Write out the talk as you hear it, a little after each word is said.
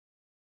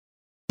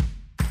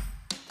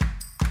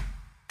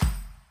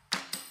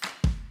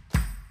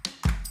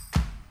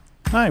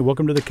Hi,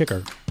 welcome to The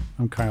Kicker.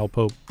 I'm Kyle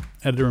Pope,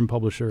 editor and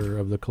publisher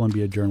of the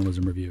Columbia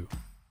Journalism Review.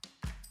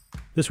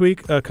 This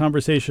week, a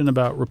conversation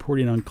about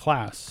reporting on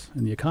class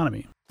and the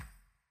economy.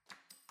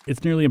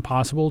 It's nearly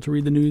impossible to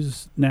read the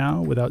news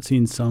now without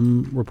seeing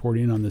some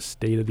reporting on the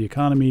state of the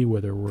economy,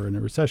 whether we're in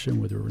a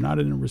recession, whether we're not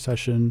in a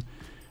recession,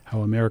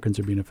 how Americans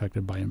are being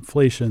affected by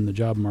inflation, the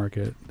job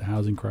market, the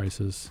housing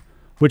crisis,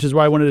 which is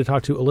why I wanted to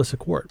talk to Alissa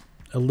Quart.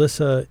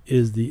 Alissa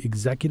is the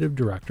executive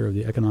director of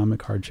the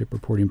Economic Hardship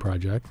Reporting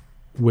Project,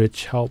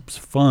 which helps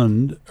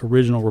fund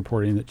original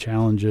reporting that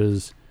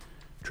challenges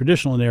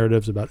traditional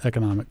narratives about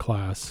economic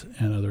class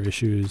and other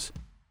issues.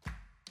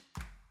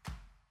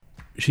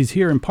 She's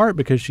here in part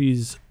because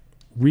she's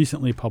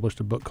recently published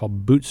a book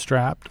called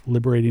Bootstrapped,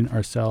 Liberating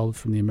Ourselves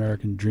from the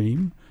American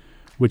Dream,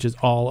 which is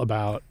all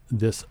about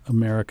this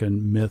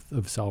American myth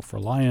of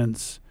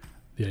self-reliance,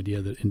 the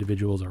idea that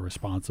individuals are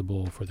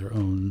responsible for their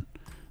own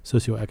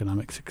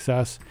socioeconomic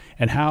success,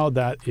 and how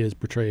that is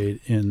portrayed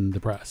in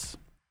the press.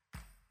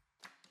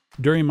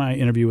 During my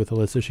interview with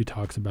Alissa, she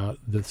talks about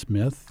this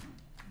myth,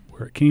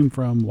 where it came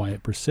from, why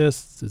it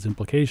persists, its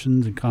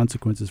implications and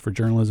consequences for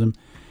journalism,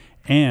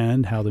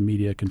 and how the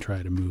media can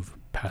try to move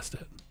past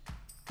it.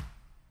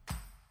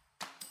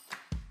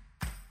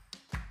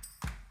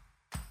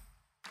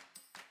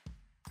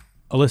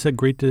 Alissa,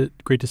 great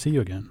to see you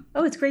again.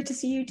 Oh, it's great to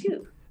see you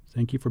too.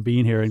 Thank you for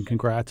being here, and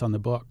congrats on the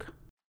book.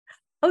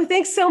 Oh,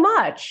 thanks so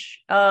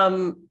much.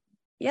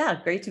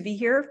 Great to be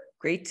here.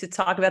 Great to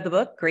talk about the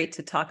book. Great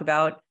to talk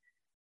about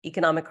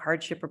Economic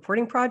Hardship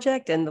Reporting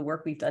Project and the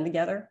work we've done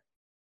together.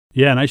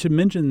 Yeah, and I should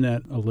mention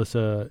that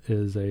Alissa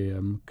is a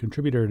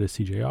contributor to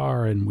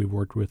CJR, and we've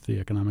worked with the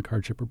Economic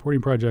Hardship Reporting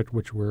Project,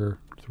 which we're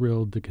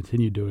thrilled to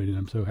continue doing, and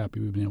I'm so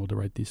happy we've been able to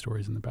write these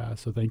stories in the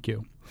past, so thank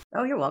you.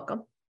 Oh, you're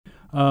welcome.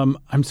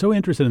 I'm so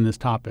interested in this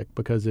topic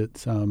because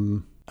it's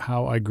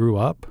how I grew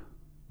up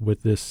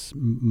with this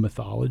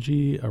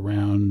mythology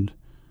around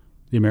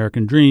the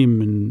American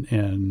dream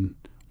and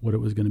what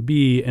it was going to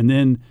be, and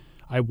then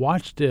I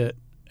watched it.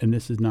 And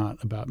this is not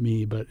about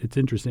me, but it's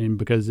interesting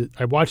because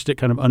I watched it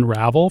kind of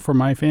unravel for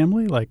my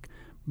family. Like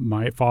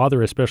my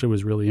father especially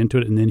was really into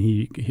it, and then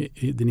he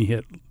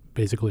hit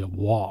basically a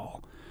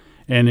wall,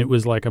 and it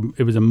was like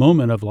it was a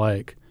moment of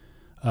like,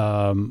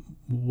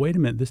 wait a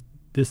minute,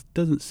 this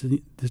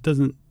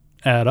doesn't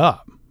add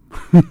up.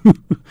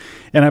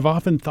 And I've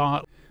often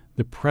thought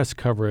the press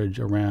coverage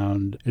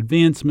around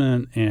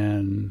advancement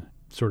and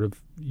sort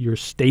of your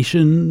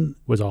station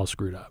was all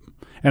screwed up.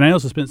 And I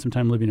also spent some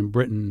time living in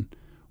Britain,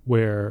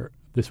 where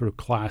this sort of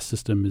class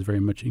system is very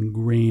much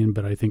ingrained,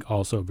 but I think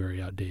also very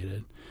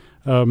outdated.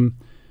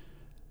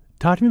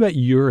 Talk to me about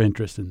your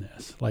interest in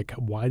this. Like,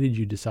 why did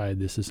you decide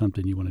this is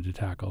something you wanted to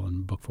tackle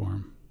in book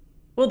form?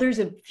 Well, there's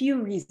a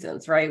few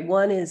reasons, right?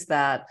 One is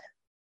that,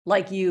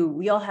 like you,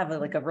 we all have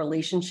a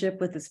relationship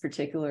with this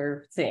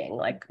particular thing,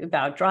 like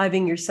about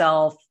driving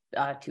yourself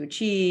to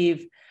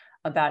achieve,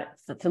 about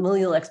the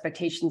familial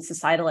expectations,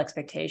 societal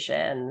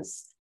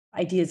expectations,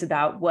 ideas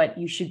about what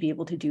you should be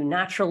able to do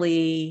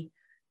naturally,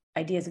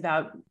 ideas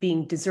about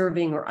being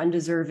deserving or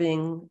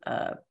undeserving,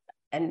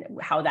 and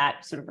how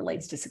that sort of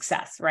relates to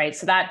success, right?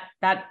 So that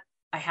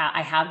I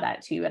have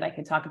that too, and I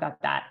can talk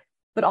about that.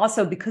 But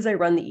also because I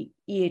run the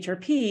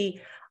EHRP,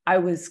 I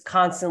was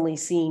constantly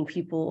seeing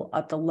people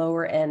at the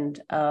lower end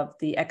of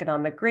the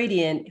economic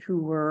gradient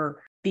who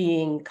were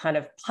being kind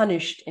of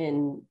punished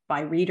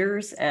by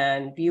readers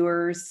and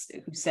viewers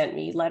who sent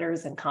me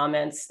letters and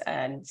comments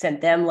and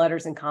sent them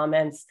letters and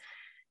comments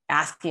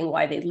asking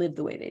why they lived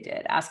the way they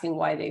did, asking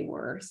why they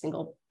were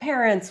single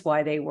parents,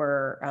 why they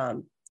were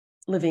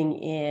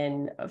living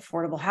in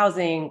affordable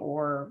housing,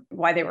 or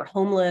why they were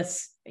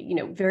homeless,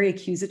 very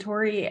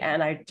accusatory.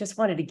 And I just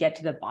wanted to get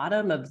to the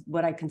bottom of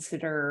what I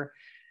consider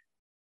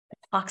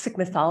toxic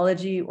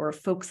mythology or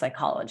folk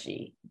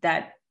psychology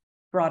that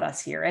brought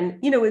us here. And,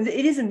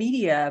 it is a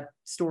media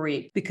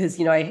story because,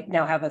 I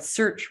now have a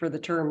search for the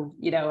term,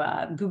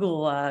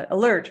 Google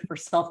alert for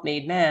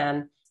self-made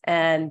man.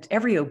 And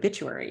every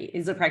obituary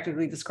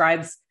practically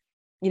describes,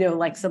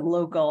 like some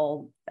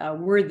local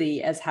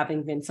worthy as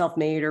having been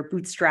self-made or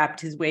bootstrapped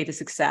his way to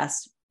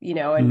success,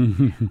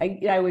 and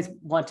I always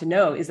want to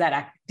know, was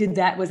that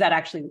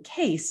actually the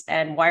case?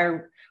 And why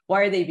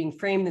are they being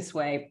framed this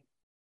way?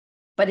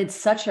 But it's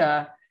such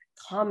a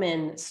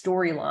common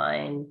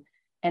storyline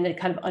and a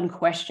kind of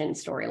unquestioned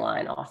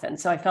storyline often.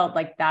 So I felt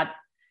like that,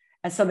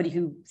 as somebody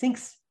who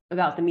thinks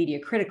about the media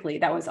critically,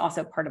 that was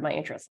also part of my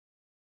interest.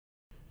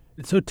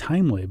 It's so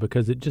timely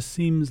because it just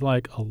seems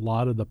like a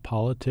lot of the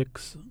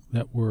politics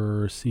that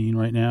we're seeing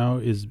right now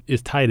is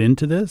tied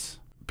into this.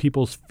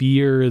 People's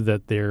fear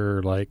that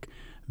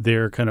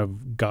their kind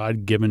of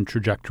God-given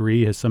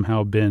trajectory has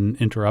somehow been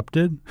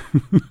interrupted.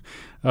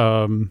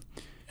 I'm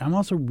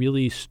also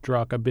really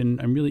struck.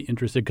 I'm really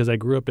interested because I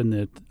grew up on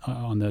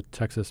the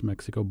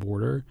Texas-Mexico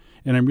border,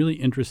 and I'm really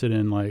interested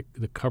in like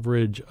the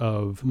coverage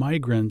of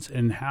migrants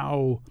and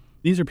how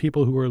these are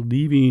people who are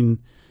leaving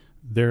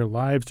their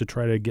lives to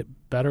try to get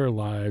better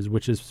lives,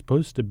 which is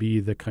supposed to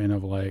be the kind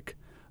of like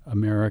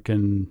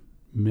American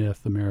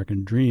myth,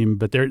 American dream,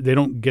 but they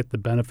don't get the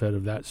benefit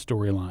of that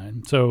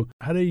storyline. So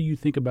how do you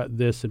think about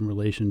this in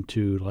relation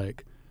to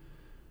like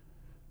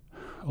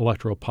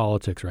electoral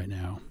politics right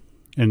now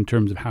in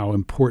terms of how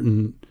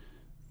important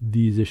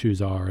these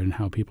issues are and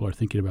how people are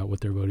thinking about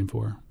what they're voting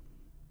for?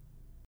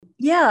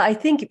 Yeah, I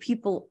think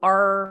people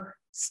are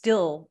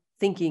still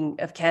thinking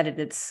of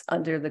candidates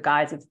under the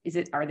guise of,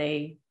 are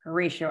they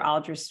Horatio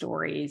Alger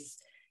stories?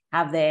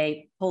 Have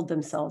they pulled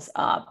themselves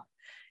up?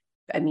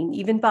 I mean,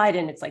 even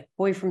Biden, it's like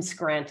boy from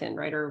Scranton,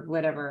 right? Or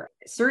whatever.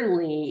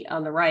 Certainly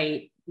on the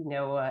right,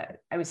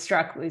 I was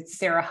struck with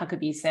Sarah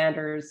Huckabee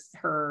Sanders,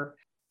 her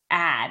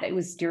ad. It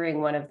was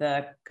during one of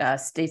the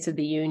States of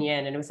the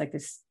Union. And it was like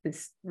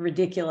this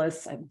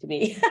ridiculous, to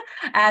me,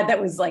 ad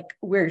that was like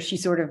where she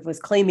sort of was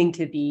claiming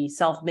to be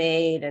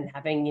self-made and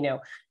having,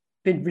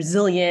 been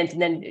resilient. And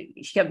then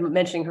she kept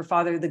mentioning her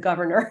father, the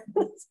governor.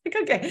 It's like,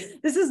 okay,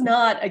 this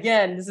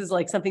is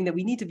like something that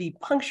we need to be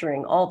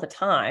puncturing all the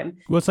time.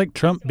 Well, it's like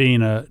Trump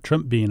being a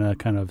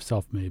kind of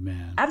self-made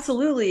man.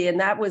 Absolutely. And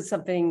that was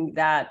something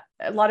that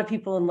a lot of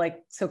people in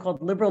like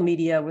so-called liberal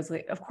media was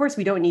like, of course,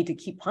 we don't need to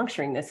keep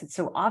puncturing this. It's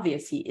so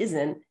obvious he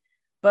isn't.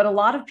 But a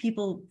lot of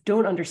people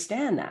don't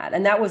understand that.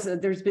 And that was,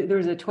 there was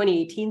a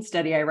 2018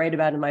 study I write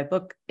about in my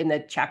book in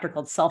the chapter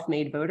called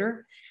Self-Made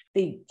Voter.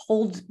 They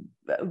polled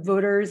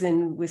voters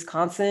in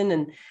Wisconsin,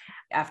 and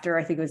after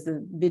I think it was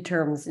the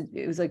midterms,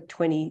 it was like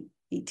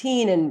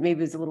 2018, and maybe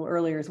it was a little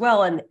earlier as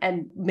well.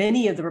 And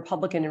many of the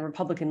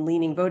Republican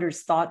leaning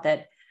voters thought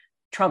that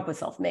Trump was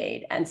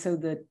self-made. And so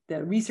the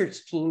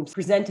research team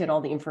presented all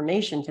the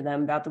information to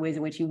them about the ways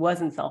in which he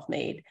wasn't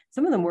self-made.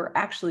 Some of them were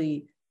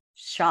actually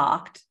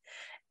shocked.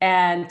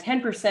 And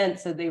 10%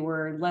 said they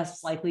were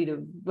less likely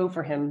to vote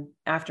for him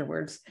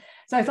afterwards.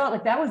 So I thought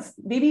like that was,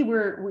 maybe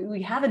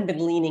we haven't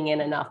been leaning in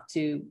enough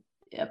to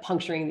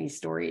puncturing these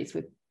stories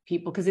with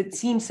people because it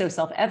seems so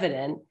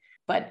self-evident,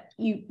 but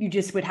you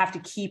just would have to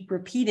keep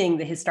repeating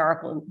the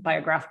historical and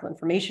biographical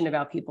information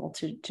about people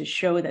to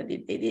show that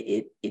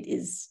it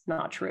is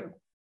not true,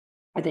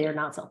 that they are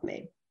not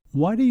self-made.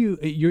 Why do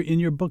you're in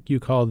your book, you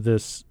call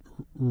this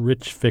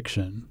rich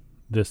fiction,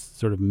 this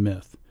sort of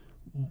myth.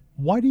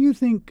 Why do you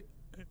think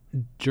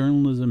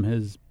journalism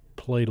has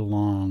played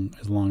along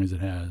as long as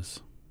it has?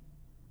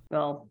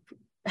 Well,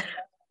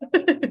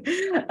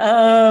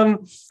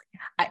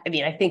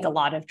 I think a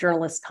lot of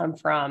journalists come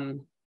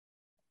from,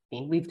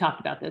 we've talked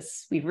about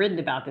this, we've written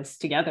about this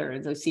together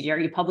as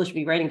OCDR, you published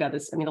me writing about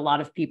this. A lot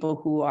of people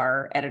who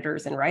are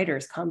editors and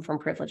writers come from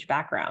privileged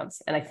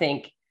backgrounds. And I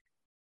think,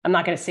 I'm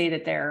not going to say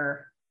that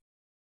they're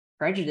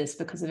prejudiced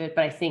because of it,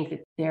 but I think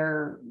that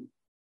they're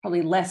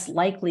probably less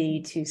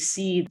likely to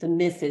see the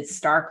myth as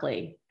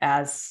starkly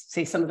as,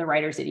 say, some of the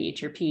writers at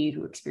EHRP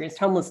who experienced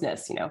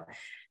homelessness.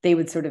 They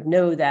would sort of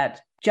know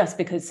that just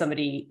because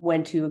somebody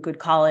went to a good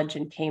college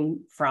and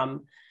came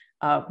from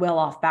a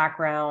well-off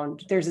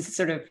background, there's this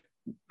sort of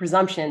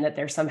presumption that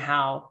they're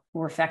somehow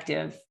more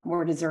effective,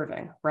 more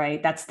deserving,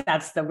 right?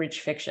 That's the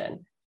rich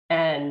fiction.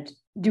 And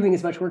doing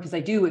as much work as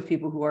I do with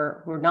people who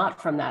are not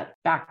from that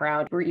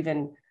background, or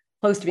even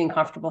close to being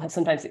comfortable, have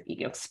sometimes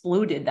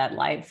exploded that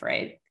life,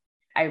 right?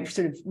 I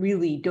sort of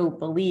really don't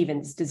believe in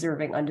this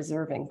deserving,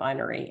 undeserving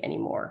binary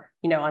anymore.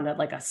 On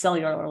a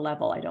cellular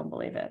level, I don't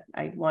believe it.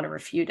 I want to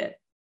refute it.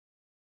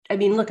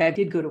 Look, I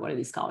did go to one of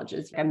these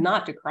colleges. I'm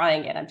not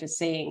decrying it. I'm just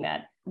saying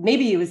that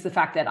maybe it was the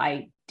fact that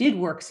I did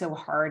work so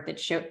hard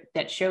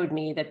that showed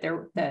me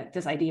that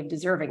this idea of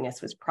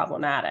deservingness was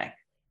problematic.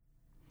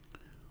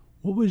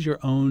 What was your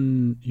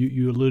own,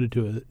 you alluded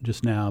to it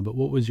just now, but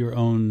what was your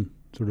own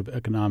sort of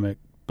economic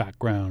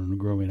background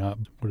growing up?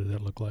 What did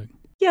that look like?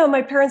 Yeah,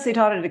 my parents, they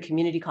taught at a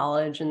community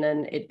college, and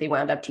then they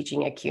wound up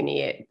teaching at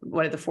CUNY,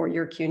 one of the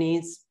 4-year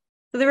CUNYs.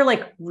 So they were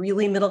like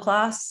really middle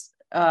class.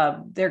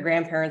 Their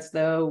grandparents,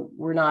 though,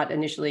 were not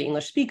initially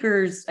English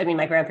speakers.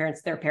 My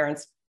grandparents, their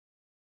parents.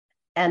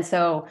 And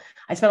so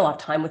I spent a lot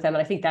of time with them.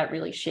 And I think that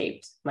really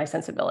shaped my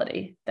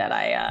sensibility, that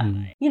I,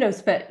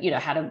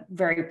 had a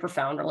very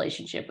profound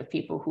relationship with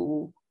people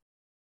who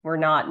were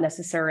not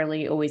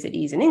necessarily always at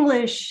ease in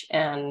English,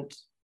 and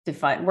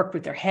work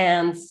with their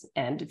hands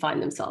and define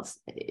themselves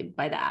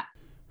by that.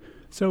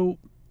 So,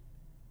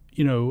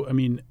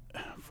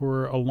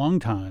 for a long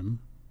time,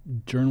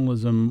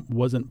 journalism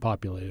wasn't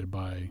populated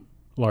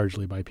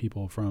largely by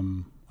people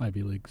from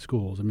Ivy League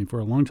schools. For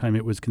a long time,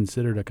 it was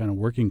considered a kind of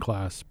working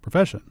class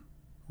profession,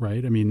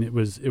 right? It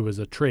was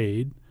a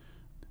trade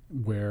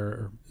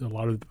where a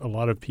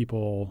lot of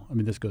people,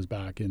 this goes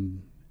back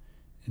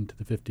into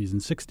the 50s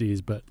and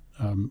 60s, but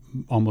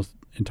almost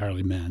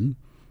entirely men.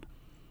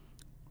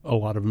 A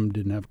lot of them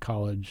didn't have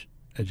college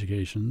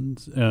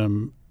educations,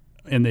 and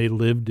they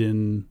lived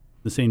in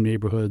the same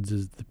neighborhoods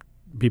as the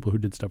people who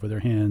did stuff with their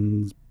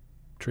hands,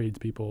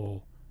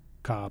 tradespeople,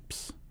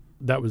 cops.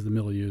 That was the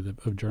milieu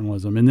of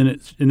journalism, and then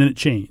it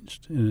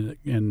changed,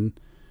 and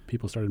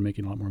people started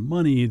making a lot more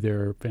money.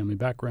 Their family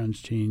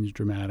backgrounds changed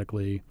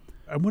dramatically.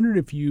 I wondered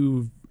if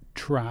you've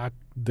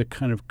tracked the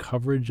kind of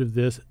coverage of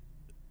this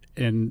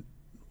and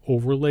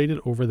overlaid it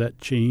over that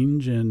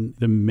change and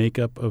the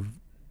makeup of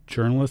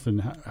journalists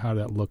and how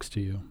that looks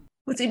to you.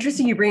 Well, it's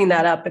interesting you bringing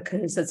that up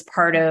because it's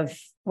part of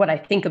what I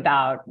think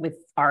about with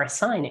our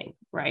assigning,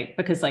 right?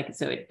 Because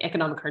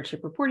Economic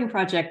Hardship Reporting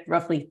Project,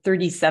 roughly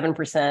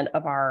 37%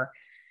 of our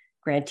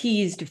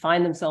grantees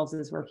define themselves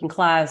as working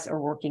class or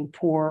working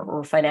poor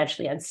or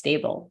financially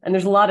unstable. And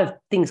there's a lot of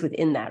things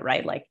within that,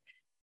 right? Like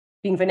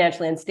being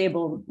financially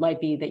unstable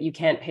might be that you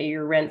can't pay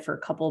your rent for a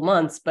couple of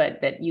months,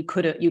 but that you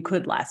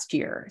could last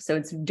year. So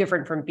it's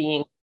different from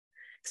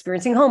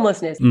experiencing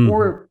homelessness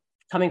or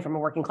coming from a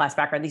working class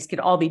background. These could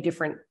all be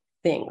different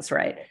things,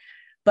 right?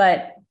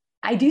 But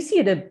I do see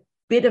it a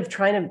bit of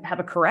trying to have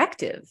a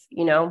corrective,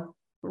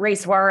 Ray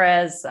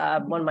Suarez,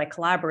 one of my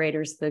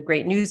collaborators, the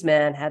great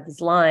newsman, had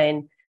this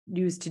line,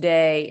 "News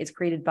today is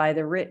created by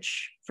the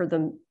rich for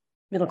the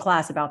middle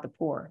class about the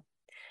poor."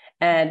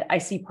 And I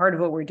see part of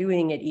what we're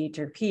doing at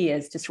EHRP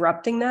is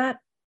disrupting that,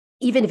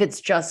 even if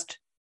it's just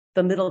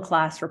the middle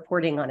class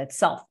reporting on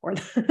itself, or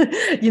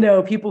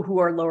people who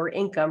are lower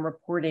income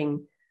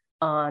reporting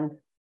on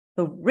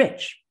the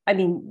rich. I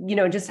mean,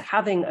 just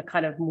having a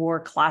kind of more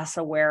class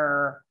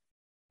aware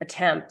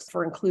attempt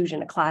for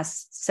inclusion, a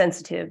class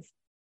sensitive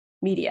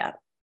media,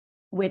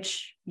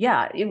 which,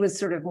 it was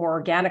sort of more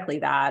organically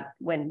that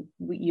when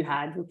you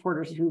had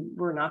reporters who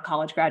were not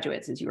college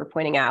graduates, as you were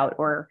pointing out,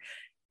 or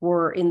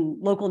were in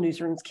local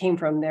newsrooms, came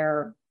from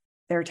their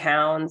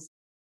towns.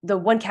 The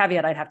one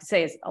caveat I'd have to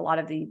say is a lot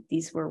of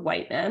these were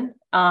white men.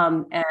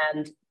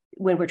 And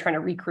when we're trying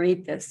to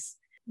recreate this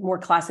more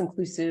class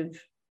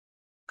inclusive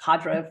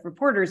cadre of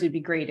reporters, it'd be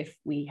great if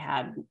we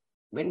had,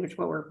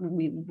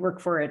 we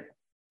work for at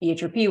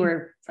EHRP,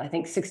 where I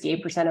think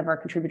 68% of our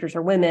contributors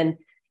are women,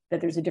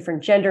 that there's a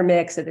different gender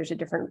mix, that there's a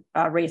different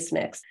race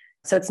mix.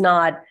 So it's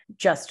not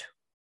just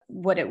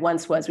what it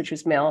once was, which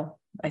was male.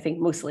 I think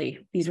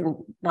mostly these were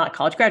not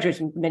college graduates,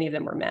 and many of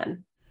them were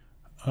men.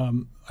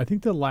 I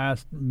think the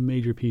last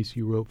major piece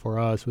you wrote for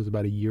us was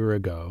about a year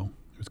ago.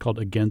 It was called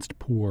Against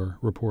Poor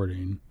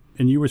Reporting.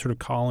 And you were sort of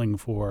calling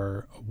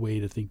for a way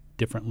to think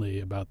differently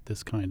about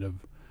this kind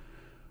of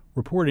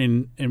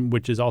reporting, and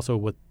which is also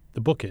what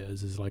the book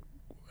is like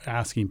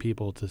asking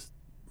people to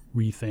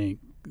rethink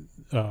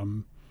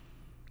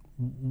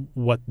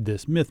what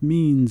this myth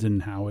means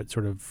and how it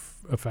sort of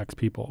affects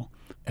people.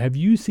 Have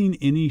you seen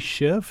any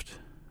shift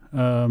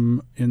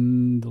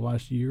in the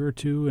last year or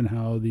two in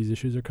how these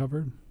issues are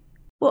covered?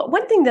 Well,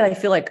 one thing that I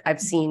feel like I've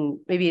seen,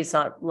 maybe it's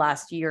not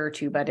last year or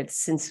two, but it's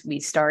since we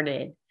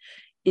started,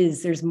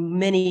 is there's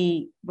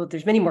many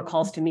more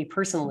calls to me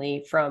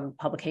personally from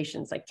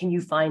publications like, can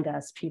you find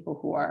us people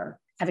who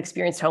have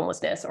experienced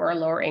homelessness or are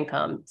lower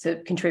income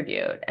to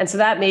contribute? And so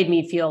that made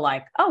me feel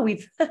like, we're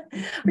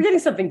getting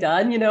something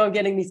done,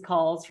 getting these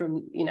calls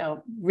from,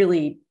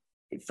 really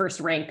first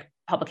rank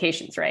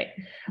publications, right?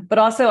 But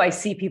also I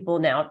see people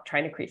now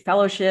trying to create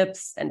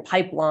fellowships and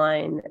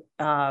pipeline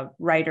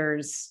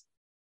writers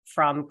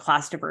from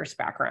class diverse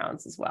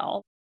backgrounds as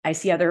well. I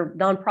see other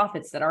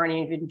nonprofits that aren't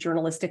even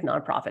journalistic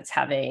nonprofits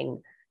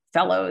having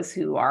fellows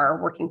who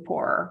are working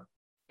poor.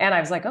 And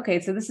I was like,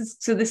 okay, so this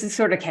is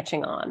sort of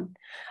catching on.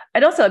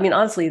 And also, I mean,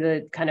 honestly,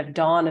 the kind of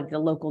dawn of the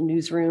local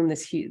newsroom,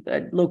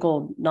 the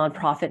local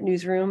nonprofit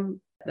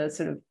newsroom, the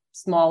sort of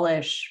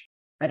smallish,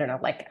 I don't know,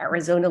 like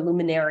Arizona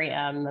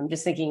Luminarium. I'm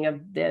just thinking of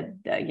the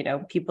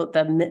people,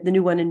 the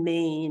new one in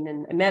Maine,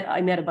 and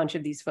I met a bunch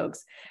of these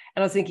folks,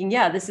 and I was thinking,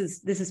 this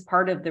is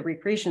part of the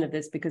recreation of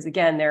this, because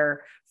again,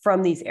 they're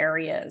from these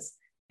areas.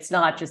 It's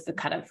not just the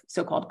kind of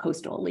so-called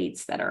coastal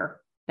elites that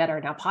are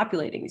now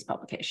populating these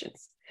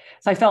publications.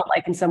 So I felt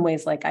like in some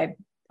ways, like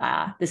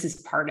this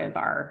is part of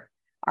our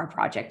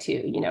project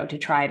too, to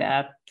try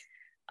to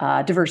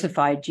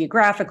diversify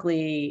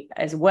geographically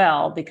as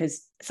well,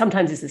 because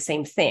sometimes it's the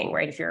same thing,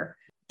 right? If you're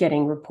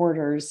getting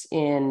reporters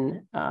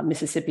in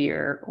Mississippi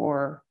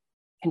or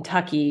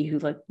Kentucky who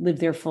live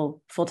there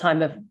full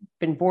time, have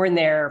been born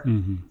there,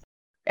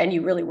 and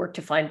you really work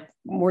to find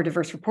more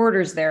diverse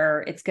reporters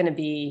there,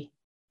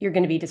 you're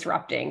going to be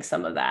disrupting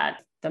some of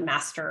that, the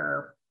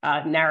master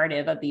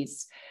narrative of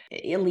these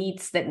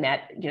elites that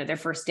met, their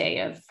first day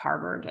of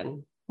Harvard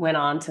and went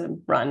on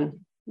to run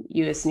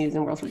U.S. News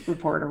and World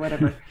Report or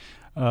whatever.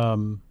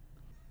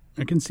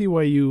 I can see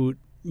why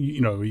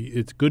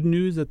it's good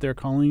news that they're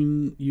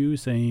calling you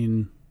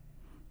saying,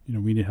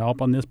 we need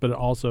help on this, but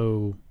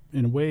also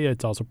in a way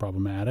it's also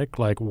problematic.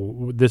 Like,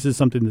 this is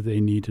something that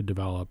they need to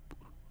develop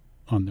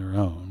on their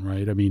own,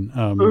 right? I mean,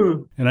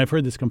 and I've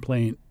heard this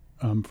complaint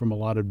from a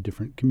lot of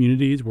different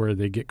communities where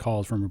they get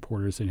calls from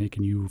reporters saying, hey,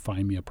 can you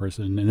find me a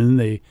person? And then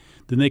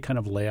they kind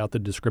of lay out the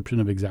description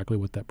of exactly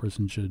what that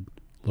person should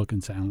look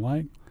and sound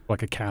like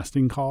a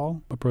casting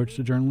call approach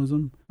to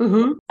journalism.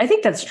 I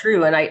think that's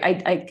true. And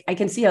I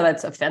can see how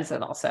that's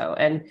offensive also.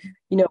 And,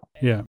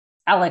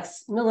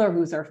 Alex Miller,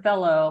 who's our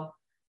fellow,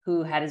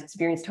 who had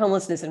experienced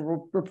homelessness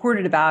and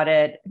reported about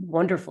it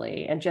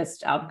wonderfully. And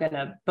just, I'm going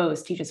to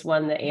boast, he just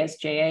won the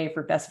ASJA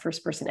for best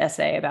first person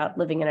essay about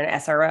living in an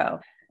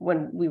SRO.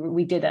 When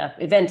we did an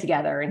event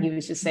together, and he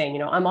was just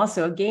saying, I'm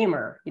also a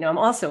gamer, I'm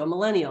also a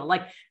millennial,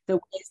 like the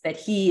ways that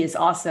he is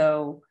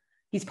also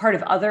he's part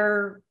of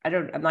other,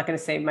 I'm not going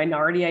to say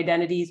minority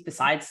identities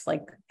besides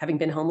like having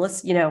been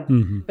homeless,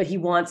 but he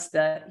wants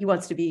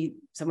to be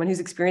someone who's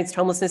experienced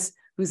homelessness,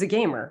 who's a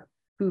gamer,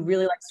 who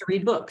really likes to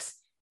read books,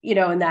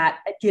 and that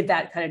give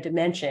that kind of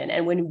dimension.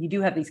 And when you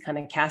do have these kind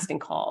of casting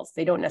calls,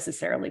 they don't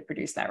necessarily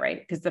produce that, right?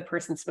 Because the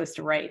person's supposed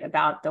to write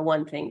about the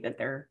one thing that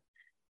they're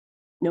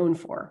known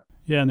for.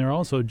 Yeah, and they're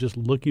also just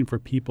looking for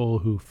people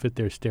who fit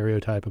their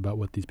stereotype about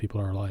what these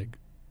people are like.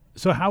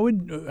 So how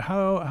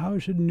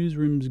should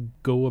newsrooms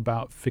go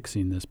about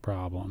fixing this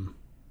problem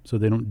so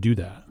they don't do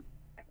that?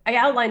 I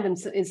outlined them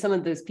in some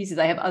of those pieces.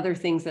 I have other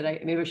things that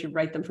maybe I should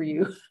write them for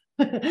you,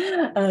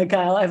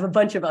 Kyle. I have a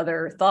bunch of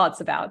other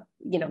thoughts about,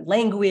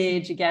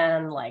 language.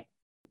 Again, like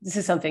this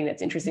is something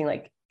that's interesting.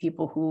 Like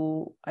people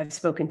who I've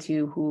spoken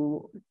to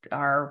who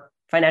are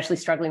financially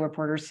struggling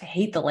reporters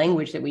hate the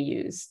language that we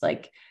use,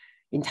 like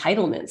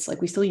entitlements.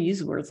 Like we still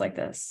use words like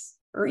this,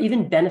 or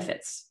even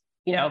benefits.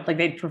 Like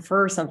they'd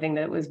prefer something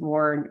that was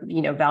more,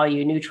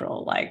 value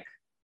neutral, like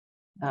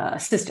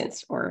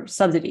assistance or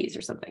subsidies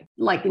or something,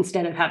 like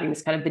instead of having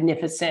this kind of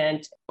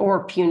beneficent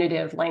or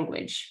punitive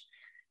language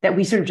that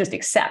we sort of just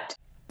accept.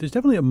 There's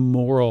definitely a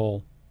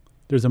moral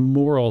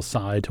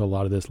side to a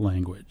lot of this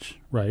language,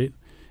 right?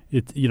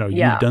 It's,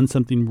 you've done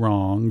something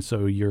wrong,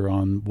 so you're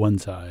on one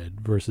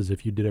side, versus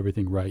if you did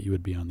everything right, you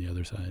would be on the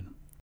other side.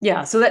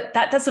 Yeah. So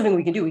that's something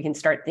we can do. We can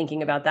start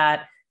thinking about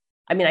that.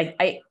 I mean,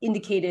 I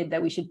indicated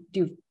that we should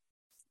do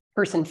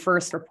person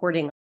first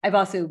reporting. I've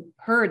also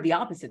heard the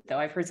opposite, though.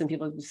 I've heard some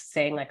people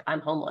saying like, I'm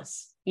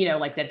homeless,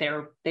 like that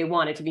they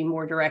want it to be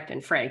more direct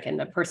and frank, and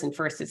the person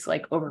first is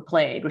like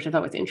overplayed, which I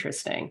thought was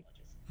interesting.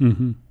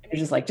 Mm-hmm.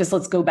 It's just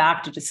let's go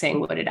back to just saying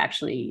what it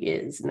actually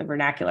is in the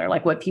vernacular,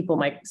 like what people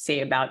might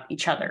say about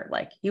each other,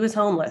 like he was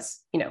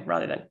homeless,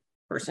 rather than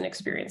person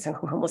experiencing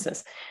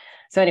homelessness.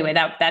 So anyway,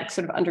 that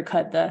sort of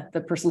undercut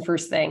the person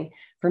first thing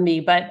for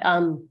me. But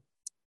so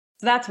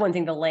that's one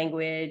thing, the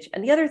language.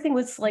 And the other thing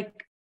was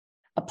like,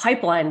 a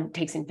pipeline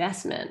takes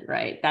investment,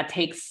 right? That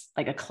takes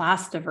like a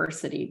class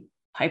diversity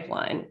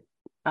pipeline.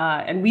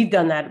 And we've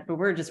done that, but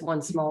we're just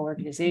one small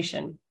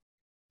organization.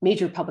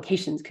 Major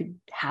publications could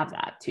have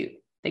that too.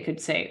 They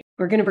could say,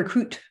 we're going to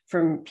recruit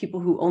from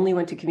people who only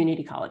went to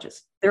community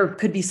colleges. There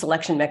could be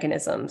selection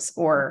mechanisms,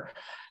 or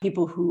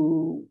people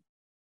who,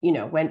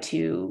 went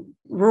to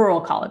rural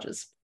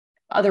colleges.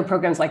 Other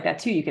programs like that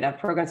too. You could have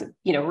programs,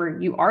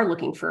 where you are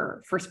looking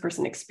for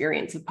first-person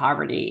experience of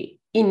poverty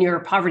in your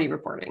poverty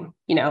reporting,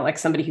 like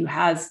somebody who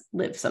has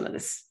lived some of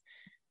this.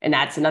 And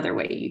that's another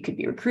way you could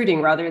be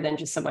recruiting, rather than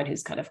just someone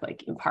who's kind of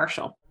like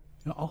impartial.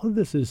 All of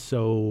this is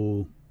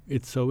so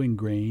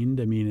ingrained.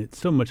 I mean, it's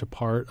so much a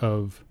part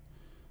of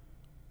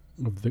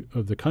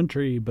the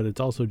country, but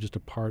it's also just a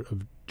part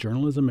of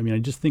journalism. I mean, I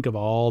just think of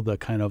all the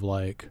kind of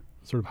like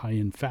sort of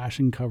high-end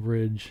fashion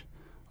coverage,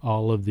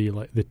 all of the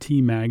like the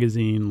T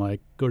magazine, like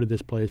go to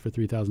this place for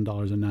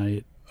 $3,000 a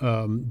night.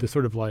 The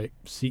sort of like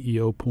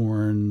CEO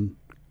porn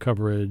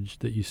coverage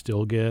that you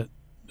still get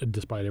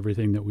despite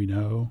everything that we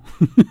know.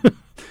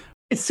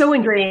 It's so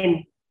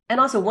ingrained. And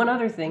also one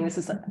other thing,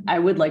 I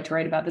would like to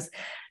write about this,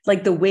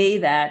 like the way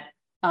that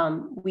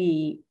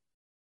we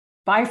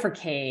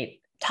bifurcate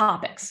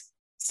topics.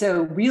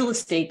 So the real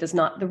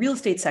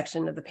estate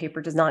section of the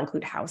paper does not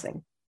include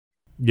housing.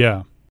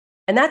 Yeah.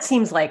 And that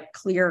seems like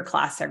clear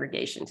class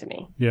segregation to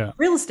me. Yeah.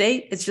 Real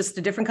estate, it's just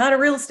a different kind of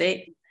real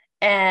estate.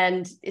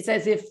 And it's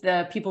as if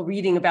the people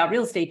reading about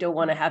real estate don't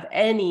want to have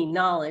any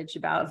knowledge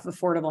about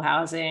affordable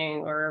housing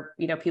or,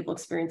 people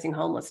experiencing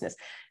homelessness.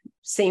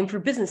 Same for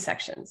business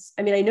sections.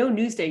 I mean, I know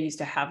Newsday used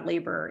to have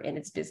labor in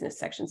its business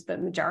sections,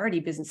 but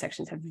majority business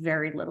sections have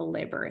very little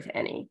labor, if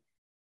any,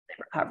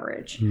 labor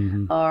coverage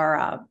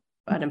or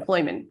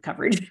unemployment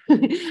coverage.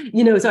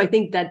 So I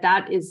think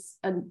that is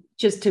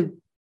just to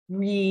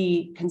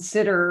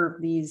reconsider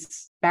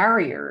these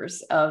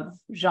barriers of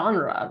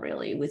genre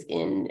really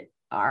within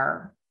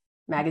our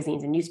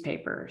magazines and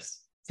newspapers.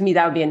 To me,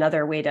 that would be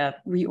another way to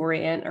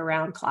reorient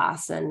around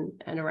class and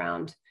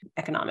around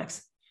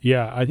economics.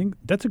 Yeah, I think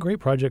that's a great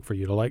project for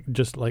you to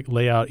just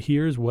lay out,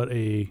 here's what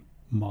a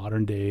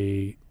modern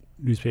day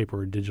newspaper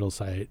or digital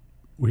site,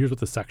 here's what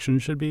the section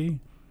should be.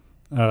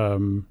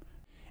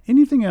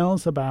 Anything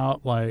else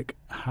about like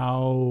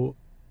how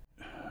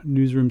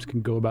newsrooms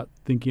can go about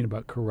thinking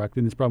about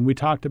correcting this problem? We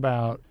talked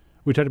about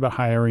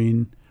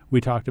hiring.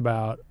 We talked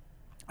about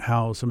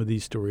how some of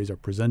these stories are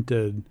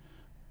presented.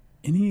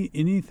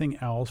 Anything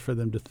else for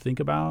them to think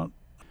about?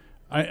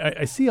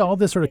 I see all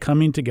this sort of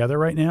coming together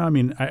right now. I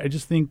mean, I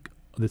just think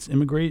this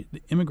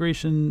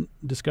immigration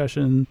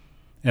discussion,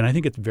 and I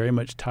think it's very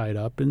much tied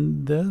up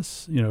in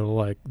this,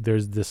 like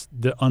there's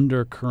the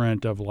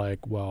undercurrent of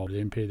like, well, they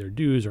didn't pay their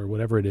dues or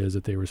whatever it is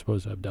that they were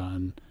supposed to have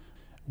done,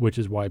 which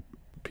is why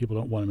people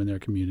don't want them in their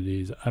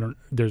communities.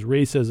 There's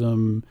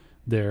racism,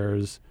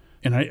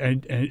 and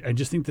I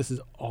just think this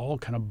is all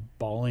kind of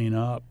balling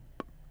up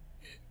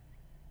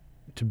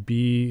to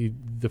be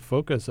the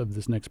focus of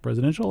this next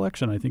presidential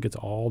election. I think it's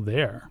all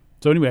there.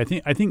 So anyway,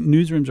 I think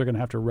newsrooms are going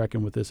to have to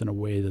reckon with this in a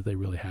way that they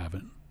really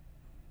haven't.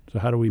 So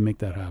how do we make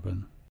that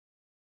happen?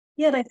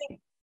 Yeah, and I think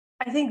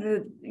I think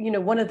that,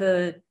 one of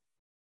the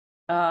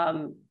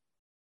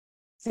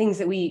things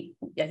that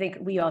I think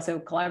we also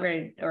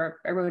collaborated, or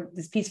I wrote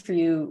this piece for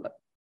you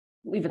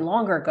even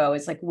longer ago,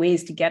 is like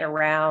ways to get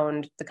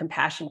around the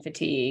compassion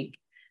fatigue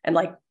and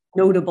like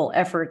notable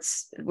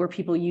efforts where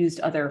people used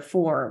other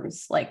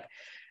forms, like,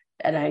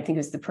 and I think it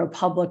was the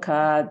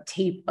ProPublica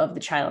tape of the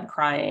child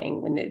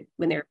crying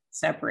when they're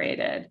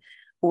separated,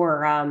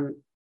 or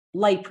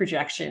light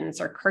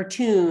projections or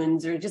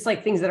cartoons, or just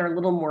like things that are a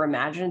little more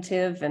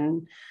imaginative.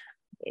 And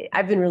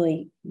I've been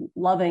really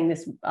loving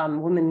this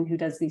woman who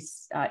does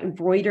these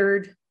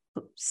embroidered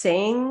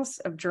sayings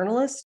of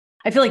journalists.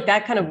 I feel like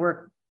that kind of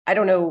work, I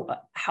don't know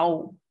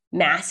how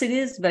mass it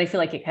is, but I feel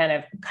like it kind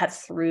of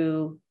cuts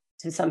through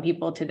to some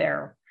people, to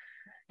their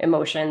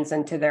emotions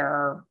and to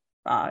their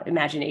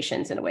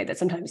imaginations in a way that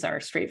sometimes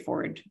our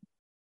straightforward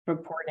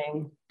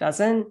reporting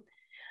doesn't.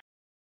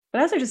 But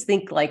I also just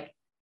think like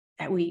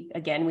that we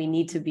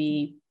need to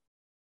be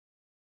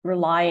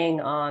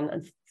relying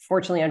on,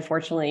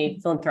 unfortunately,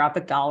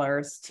 philanthropic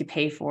dollars to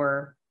pay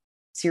for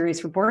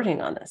serious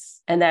reporting on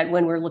this. And that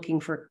when we're looking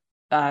for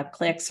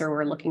clicks, or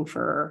we're looking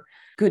for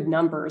good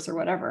numbers or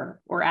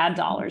whatever, or ad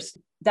dollars,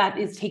 that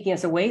is taking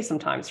us away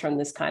sometimes from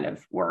this kind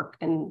of work.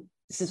 And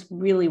this is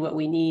really what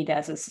we need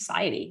as a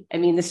society. I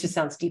mean, this just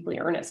sounds deeply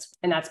earnest.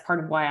 And that's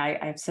part of why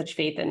I have such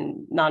faith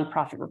in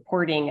nonprofit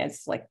reporting,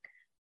 as like,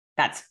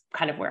 that's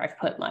kind of where I've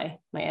put my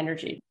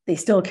energy. They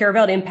still care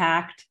about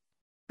impact,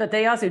 but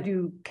they also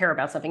do care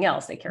about something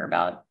else. They care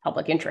about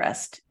public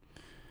interest.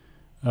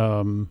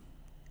 I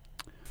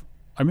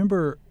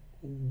remember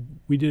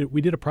we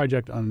did a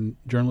project on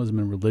journalism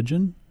and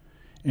religion,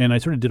 and I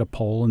sort of did a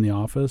poll in the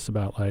office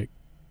about like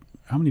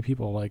how many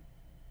people like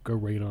go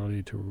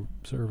regularly to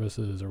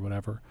services or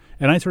whatever.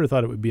 And I sort of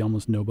thought it would be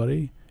almost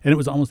nobody, and it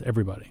was almost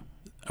everybody.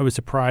 I was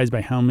surprised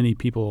by how many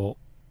people,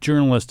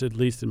 journalists, at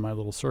least in my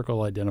little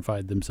circle,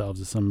 identified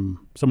themselves as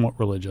somewhat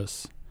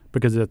religious,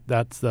 because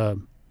that's the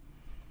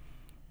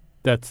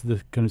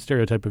kind of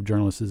stereotype of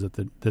journalists, is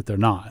that they're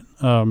not.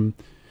 And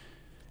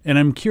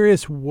I'm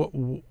curious,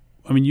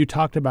 you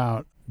talked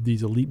about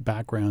these elite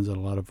backgrounds that a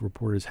lot of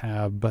reporters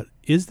have, but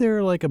is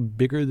there like a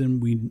bigger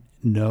than we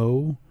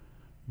know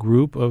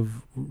group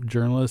of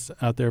journalists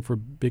out there for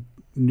big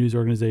news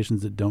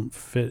organizations that don't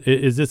fit?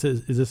 Is this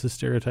a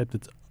stereotype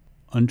that's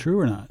untrue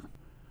or not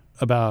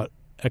about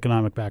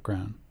economic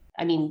background?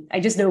 I mean,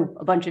 I just know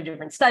a bunch of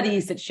different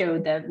studies that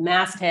showed the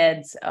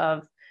mastheads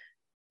of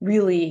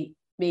really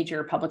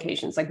major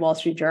publications like Wall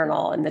Street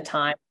Journal and the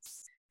Times.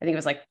 I think it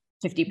was like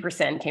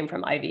 50% came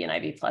from Ivy and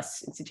Ivy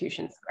Plus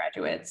institutions,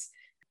 graduates.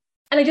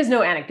 And I just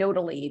know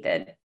anecdotally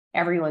that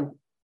everyone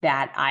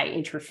that I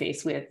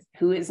interface with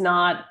who is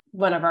not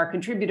one of our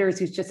contributors,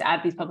 who's just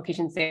at these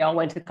publications, they all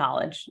went to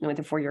college. They went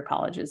to four-year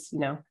colleges,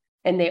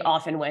 and they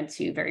often went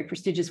to very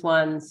prestigious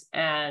ones.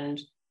 And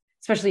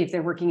especially if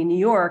they're working in New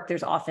York,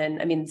 there's often,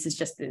 this is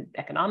just the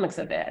economics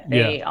of it.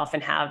 They often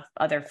have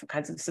other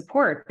kinds of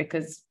support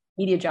because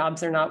media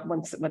jobs are not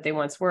what they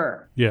once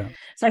were. Yeah.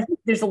 So I think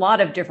there's a lot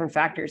of different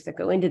factors that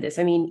go into this.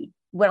 I mean,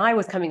 when I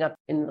was coming up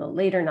in the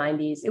later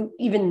 90s,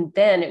 even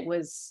then it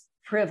was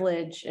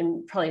privilege,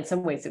 and probably in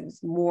some ways it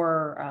was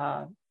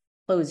more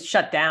closed,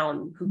 shut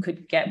down, who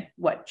could get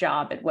what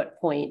job at what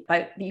point.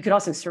 But you could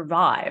also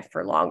survive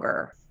for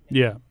longer.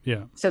 Yeah.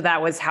 So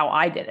that was how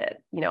I did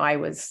it. I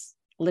was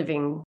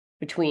living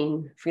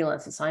between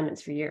freelance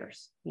assignments for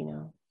years,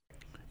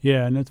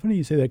 Yeah, and it's funny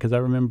you say that, because I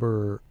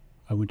remember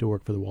I went to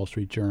work for the Wall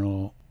Street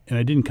Journal, and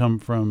I didn't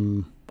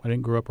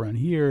grow up around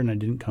here, and I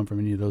didn't come from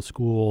any of those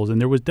schools.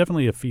 And there was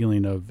definitely a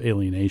feeling of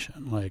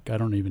alienation. Like, I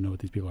don't even know what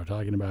these people are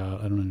talking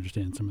about. I don't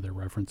understand some of their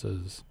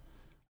references.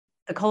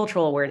 The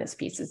cultural awareness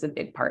piece is a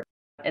big part.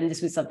 And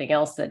this was something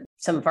else that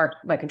some of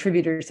my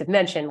contributors have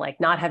mentioned,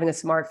 like not having a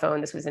smartphone.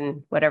 This was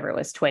in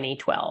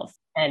 2012,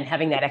 and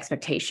having that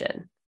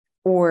expectation.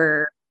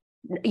 Or,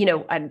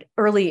 and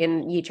early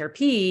in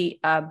EHRP,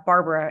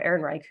 Barbara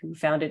Ehrenreich, who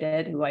founded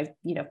it, who I,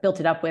 built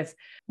it up with,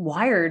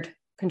 wired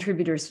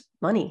contributors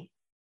money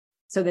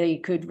so they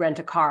could rent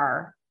a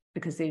car,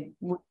 because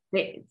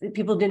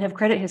people didn't have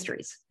credit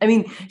histories.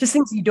 Just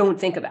things you don't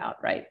think about,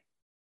 right?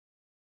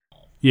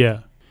 Yeah.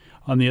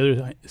 On the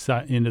other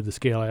end of the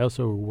scale, I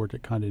also worked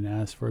at Condé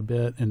Nast for a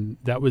bit, and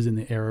that was in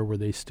the era where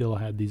they still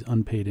had these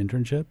unpaid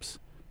internships,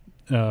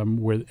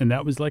 and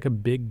that was like a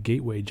big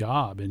gateway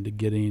job into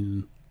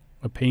getting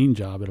a paying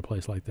job at a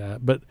place like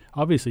that. But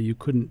obviously you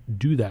couldn't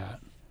do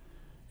that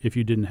if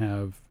you didn't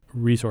have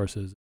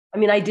resources.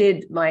 I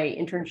did my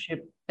internship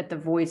at The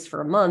Voice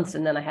for a month,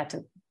 and then I had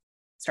to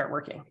start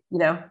working,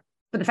 But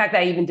the fact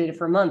that I even did it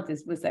for a month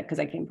was that because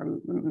I came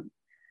from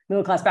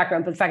middle-class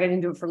background, but the fact I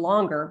didn't do it for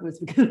longer was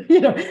because,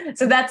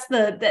 so that's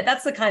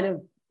the kind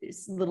of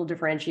little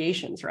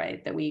differentiations,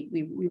 right? That we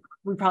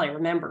probably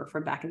remember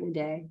from back in the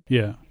day.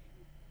 Yeah.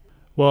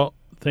 Well,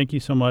 thank you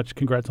so much.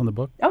 Congrats on the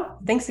book. Oh,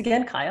 thanks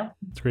again, Kyle.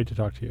 It's great to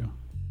talk to you.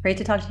 Great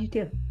to talk to you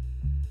too.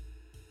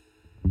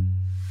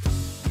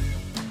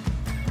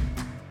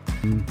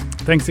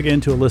 Thanks again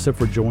to Alissa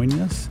for joining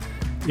us.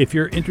 If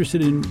you're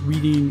interested in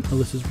reading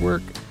Alissa's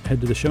work,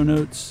 head to the show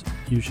notes.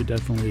 you should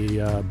definitely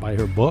buy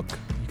her book.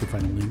 You can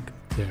find a link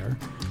there.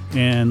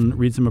 And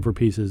read some of her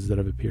pieces that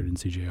have appeared in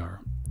CJR.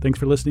 Thanks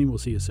for listening. We'll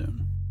see you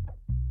soon.